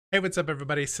Hey, what's up,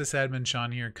 everybody? SysAdmin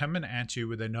Sean here, coming at you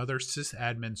with another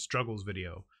SysAdmin struggles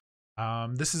video.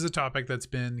 This is a topic that's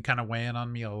been kind of weighing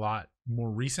on me a lot more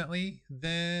recently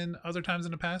than other times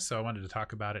in the past, so I wanted to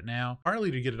talk about it now,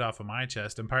 partly to get it off of my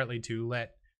chest and partly to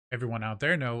let everyone out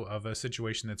there know of a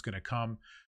situation that's going to come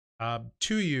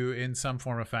to you in some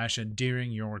form or fashion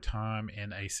during your time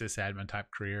in a sysadmin type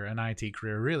career, an IT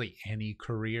career, really any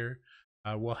career.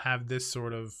 Will have these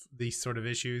sort of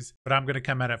issues, but I'm going to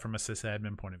come at it from a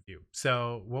sysadmin point of view.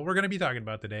 So what we're going to be talking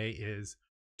about today is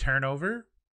turnover,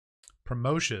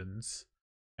 promotions,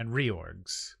 and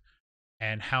reorgs,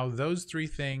 and how those three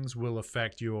things will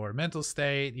affect your mental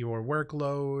state, your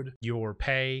workload, your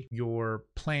pay, your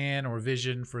plan or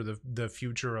vision for the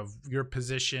future of your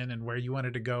position and where you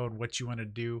wanted to go and what you want to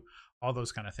do, all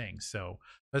those kind of things. So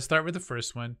let's start with the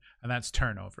first one, and that's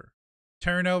turnover.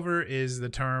 Turnover is the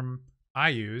term I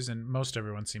use, and most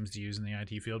everyone seems to use in the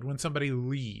IT field, when somebody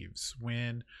leaves,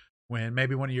 when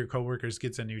maybe one of your coworkers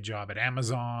gets a new job at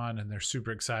Amazon and they're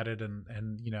super excited,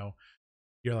 and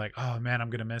you're like, oh man, I'm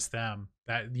gonna miss them.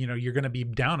 That you're gonna be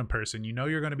down a person.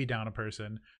 You're gonna be down a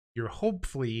person. You're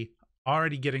hopefully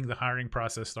already getting the hiring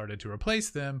process started to replace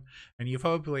them, and you've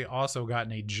hopefully also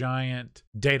gotten a giant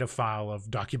data file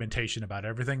of documentation about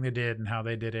everything they did and how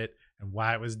they did it and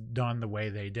why it was done the way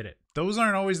they did it. Those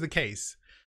aren't always the case.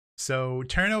 So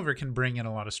turnover can bring in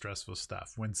a lot of stressful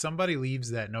stuff. When somebody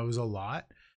leaves that knows a lot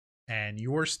and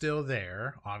you're still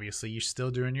there, obviously you're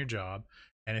still doing your job.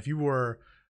 And if you were,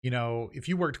 if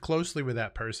you worked closely with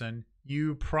that person,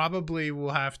 you probably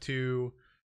will have to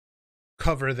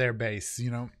cover their base.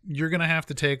 You're going to have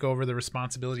to take over the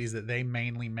responsibilities that they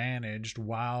mainly managed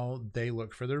while they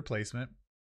look for the replacement,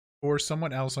 or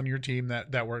someone else on your team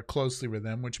that worked closely with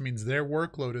them, which means their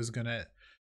workload is going to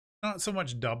not so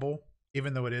much double,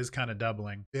 even though it is kind of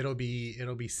doubling. It'll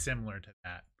be similar to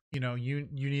that. You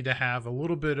need to have a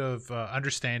little bit of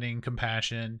understanding,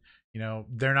 compassion.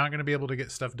 They're not going to be able to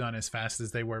get stuff done as fast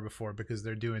as they were before because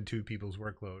they're doing two people's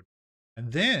workload.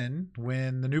 And then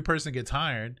when the new person gets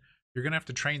hired, you're going to have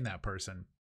to train that person.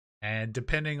 And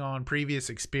depending on previous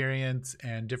experience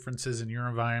and differences in your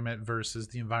environment versus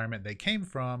the environment they came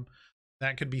from,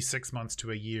 that could be 6 months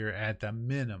to a year at the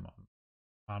minimum.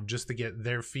 Just to get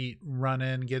their feet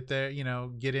running, get there,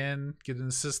 get in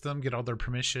the system, get all their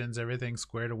permissions, everything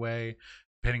squared away,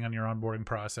 depending on your onboarding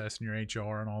process and your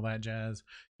HR and all that jazz.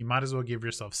 You might as well give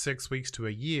yourself 6 weeks to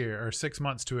a year or 6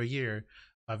 months to a year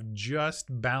of just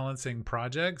balancing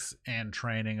projects and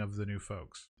training of the new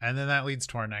folks. And then that leads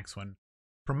to our next one,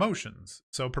 promotions.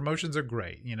 So promotions are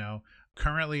great.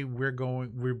 Currently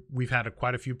we've had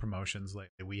quite a few promotions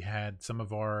lately. We had some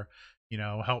of our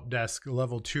help desk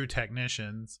level 2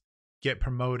 technicians get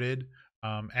promoted,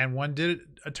 and one did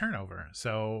a turnover.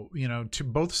 So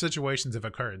both situations have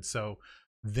occurred. So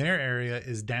their area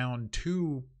is down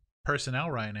 2 personnel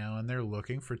right now, and they're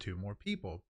looking for 2 more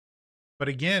people. But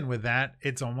again, with that,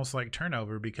 it's almost like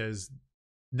turnover, because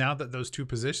now that those 2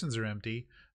 positions are empty,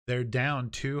 they're down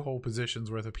 2 whole positions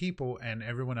worth of people, and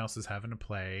everyone else is having to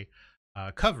play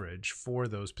coverage for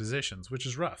those positions, which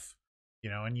is rough.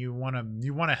 And you want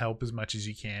to help as much as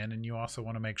you can, and you also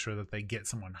want to make sure that they get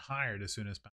someone hired as soon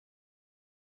as possible.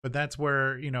 But that's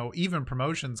where even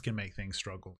promotions can make things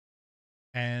struggle,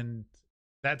 and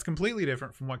that's completely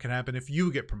different from what can happen if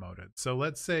you get promoted. So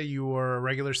let's say you are a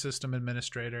regular system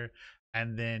administrator,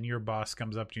 and then your boss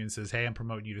comes up to you and says, hey, I'm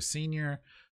promoting you to senior.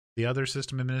 The other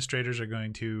system administrators are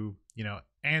going to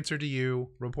answer to you,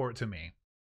 report to me.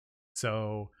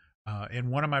 So in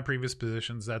one of my previous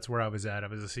positions, that's where I was at. I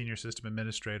was a senior system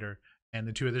administrator, and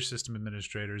the 2 other system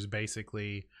administrators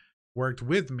basically worked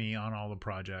with me on all the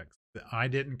projects. I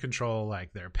didn't control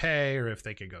like their pay or if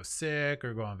they could go sick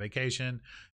or go on vacation.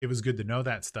 It was good to know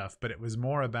that stuff, but it was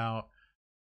more about,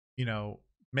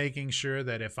 making sure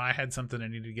that if I had something I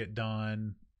needed to get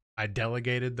done, I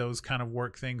delegated those kind of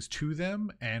work things to them.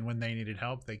 And when they needed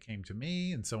help, they came to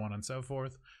me, and so on and so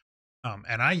forth.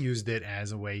 And I used it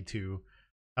as a way to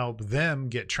help them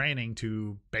get training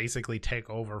to basically take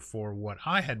over for what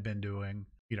I had been doing.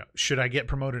 Should I get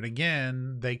promoted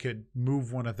again, they could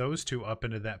move one of those 2 up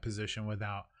into that position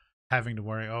without having to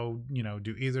worry,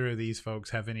 do either of these folks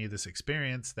have any of this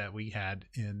experience that we had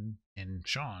in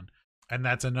Sean? And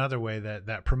that's another way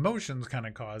that promotions kind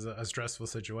of cause a stressful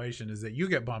situation, is that you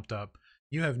get bumped up,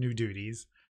 you have new duties,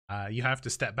 you have to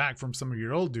step back from some of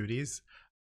your old duties,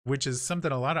 which is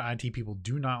something a lot of IT people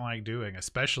do not like doing,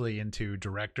 especially into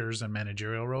directors and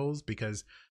managerial roles, because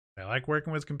they like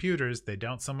working with computers. They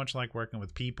don't so much like working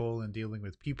with people and dealing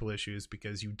with people issues,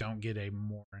 because you don't get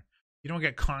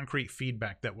concrete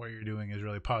feedback that what you're doing is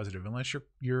really positive, unless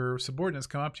your subordinates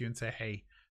come up to you and say, hey,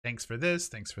 thanks for this,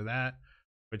 thanks for that.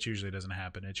 which usually doesn't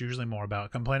happen. It's usually more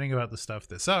about complaining about the stuff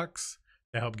that sucks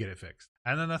to help get it fixed.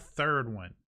 And then the third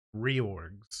one,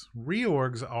 reorgs.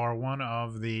 Reorgs are one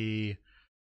of the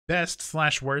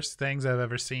best/worst things I've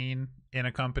ever seen in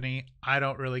a company. I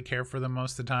don't really care for them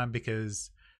most of the time because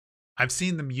I've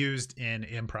seen them used in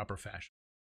improper fashion.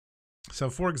 So,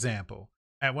 for example,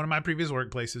 at one of my previous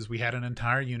workplaces, we had an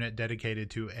entire unit dedicated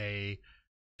to a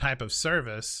type of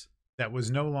service that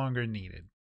was no longer needed.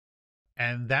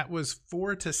 And that was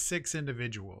 4 to 6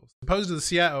 individuals. Opposed to the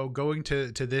CIO going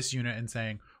to this unit and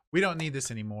saying, we don't need this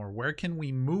anymore. Where can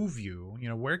we move you?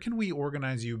 Where can we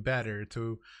organize you better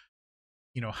to,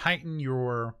 heighten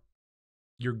your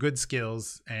good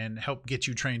skills and help get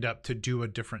you trained up to do a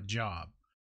different job?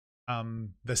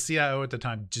 The CIO at the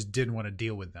time just didn't want to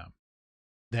deal with them.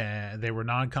 They were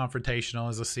non-confrontational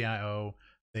as a CIO.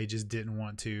 They just didn't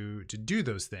want to do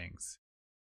those things.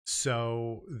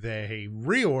 So they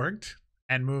reorged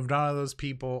and moved all of those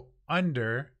people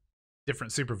under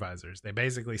different supervisors. They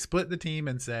basically split the team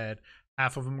and said,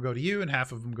 half of them go to you and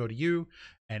half of them go to you.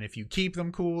 And if you keep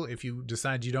them, cool. If you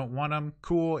decide you don't want them,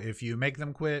 cool. If you make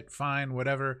them quit, fine,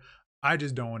 whatever. I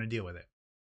just don't want to deal with it.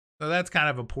 So that's kind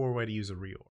of a poor way to use a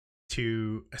reorg,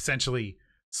 to essentially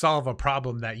solve a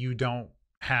problem that you don't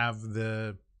have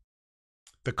the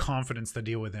confidence to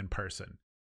deal with in person.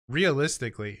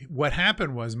 Realistically, what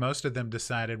happened was most of them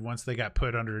decided once they got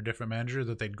put under a different manager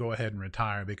that they'd go ahead and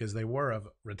retire because they were of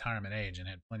retirement age and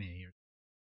had plenty of years.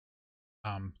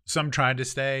 Some tried to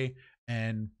stay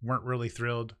and weren't really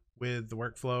thrilled with the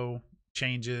workflow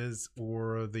changes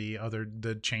or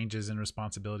the changes in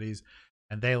responsibilities,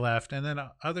 and they left. And then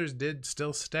others did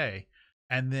still stay.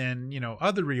 And then,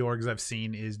 other reorgs I've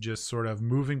seen is just sort of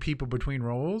moving people between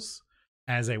roles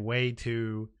as a way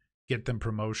to get them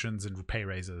promotions and pay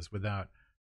raises without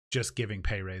just giving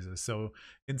pay raises. So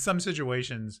in some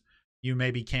situations, you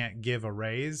maybe can't give a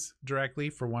raise directly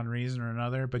for one reason or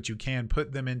another, but you can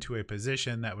put them into a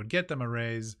position that would get them a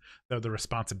raise, though the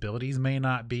responsibilities may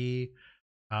not be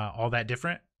all that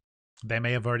different. They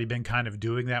may have already been kind of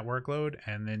doing that workload,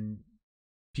 and then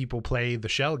people play the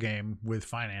shell game with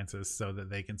finances so that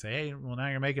they can say, hey, well, now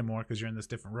you're making more because you're in this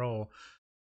different role,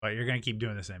 but you're going to keep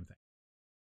doing the same thing.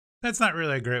 That's not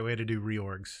really a great way to do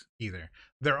reorgs either.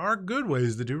 There are good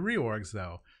ways to do reorgs,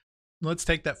 though. Let's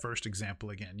take that first example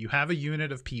again. You have a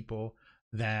unit of people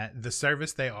that the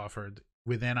service they offered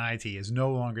within IT is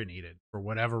no longer needed for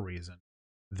whatever reason.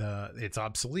 It's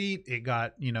obsolete. It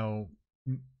got, outsourced.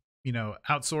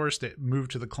 It moved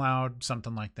to the cloud,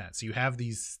 something like that. So you have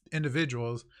these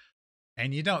individuals,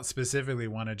 and you don't specifically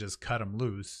want to just cut them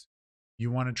loose.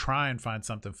 You want to try and find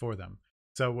something for them.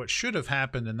 So what should have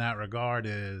happened in that regard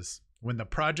is when the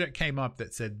project came up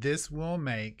that said this will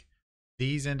make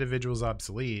these individuals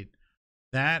obsolete,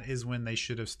 that is when they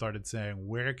should have started saying,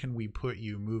 where can we put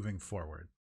you moving forward?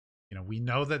 We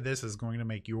know that this is going to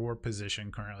make your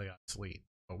position currently obsolete,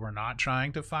 but we're not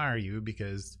trying to fire you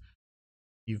because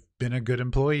you've been a good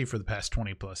employee for the past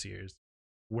 20 plus years.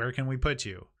 Where can we put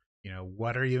you?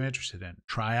 What are you interested in?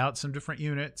 Try out some different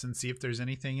units and see if there's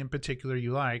anything in particular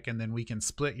you like, and then we can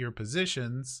split your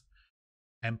positions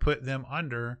and put them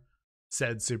under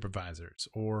said supervisors.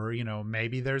 Or,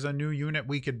 maybe there's a new unit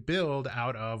we could build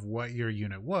out of what your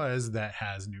unit was that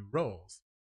has new roles.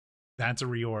 That's a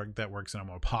reorg that works in a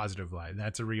more positive light.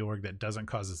 That's a reorg that doesn't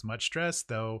cause as much stress,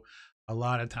 though a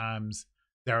lot of times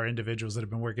there are individuals that have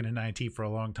been working in IT for a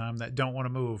long time that don't want to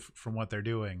move from what they're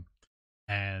doing.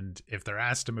 And if they're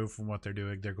asked to move from what they're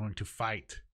doing, they're going to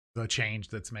fight the change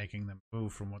that's making them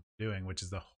move from what they're doing, which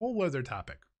is a whole other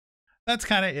topic. That's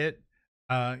kind of it.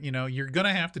 You're going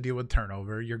to have to deal with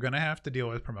turnover. You're going to have to deal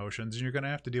with promotions, and you're going to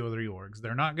have to deal with reorgs.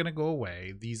 They're not going to go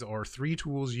away. These are 3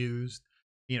 tools used.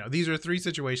 These are 3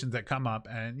 situations that come up,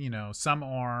 and, some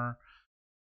are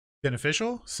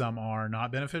beneficial, some are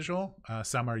not beneficial.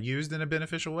 Some are used in a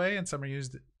beneficial way, and some are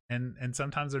used and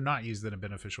sometimes they're not used in a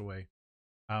beneficial way.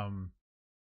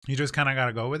 You just kind of got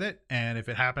to go with it. And if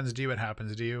it happens to you, it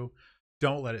happens to you.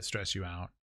 Don't let it stress you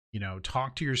out.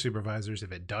 Talk to your supervisors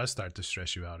if it does start to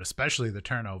stress you out, especially the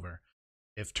turnover.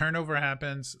 If turnover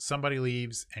happens, somebody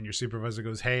leaves and your supervisor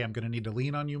goes, hey, I'm going to need to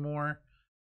lean on you more.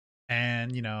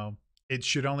 And, it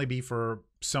should only be for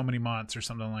so many months or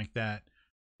something like that.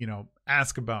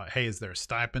 Ask about, hey, is there a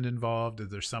stipend involved? Is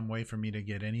there some way for me to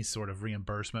get any sort of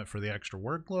reimbursement for the extra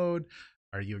workload?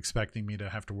 Are you expecting me to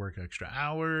have to work extra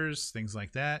hours? Things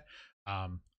like that.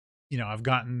 I've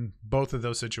gotten both of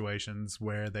those situations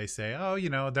where they say, oh,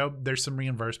 there's some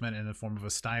reimbursement in the form of a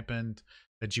stipend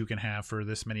that you can have for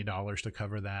this many dollars to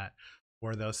cover that.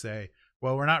 Or they'll say,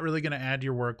 well, we're not really going to add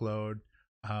your workload.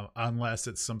 unless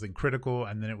it's something critical,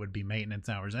 and then it would be maintenance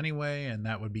hours anyway, and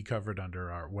that would be covered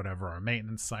under our whatever our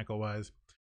maintenance cycle was.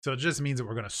 So it just means that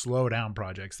we're going to slow down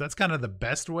projects. That's kind of the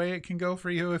best way it can go for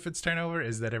you if it's turnover,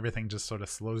 is that everything just sort of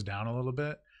slows down a little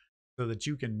bit so that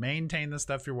you can maintain the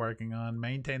stuff you're working on,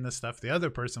 maintain the stuff the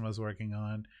other person was working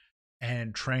on,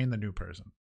 and train the new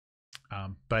person,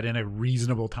 but in a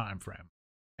reasonable time frame.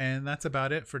 And that's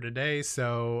about it for today.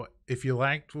 So if you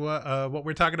liked what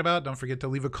we're talking about, don't forget to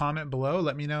leave a comment below.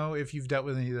 Let me know if you've dealt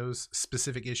with any of those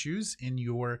specific issues in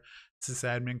your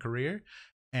sysadmin career.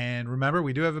 And remember,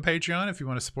 we do have a Patreon if you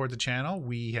want to support the channel.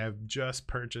 We have just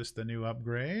purchased the new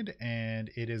upgrade, and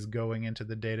it is going into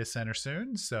the data center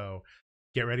soon. So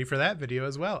get ready for that video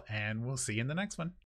as well. And we'll see you in the next one.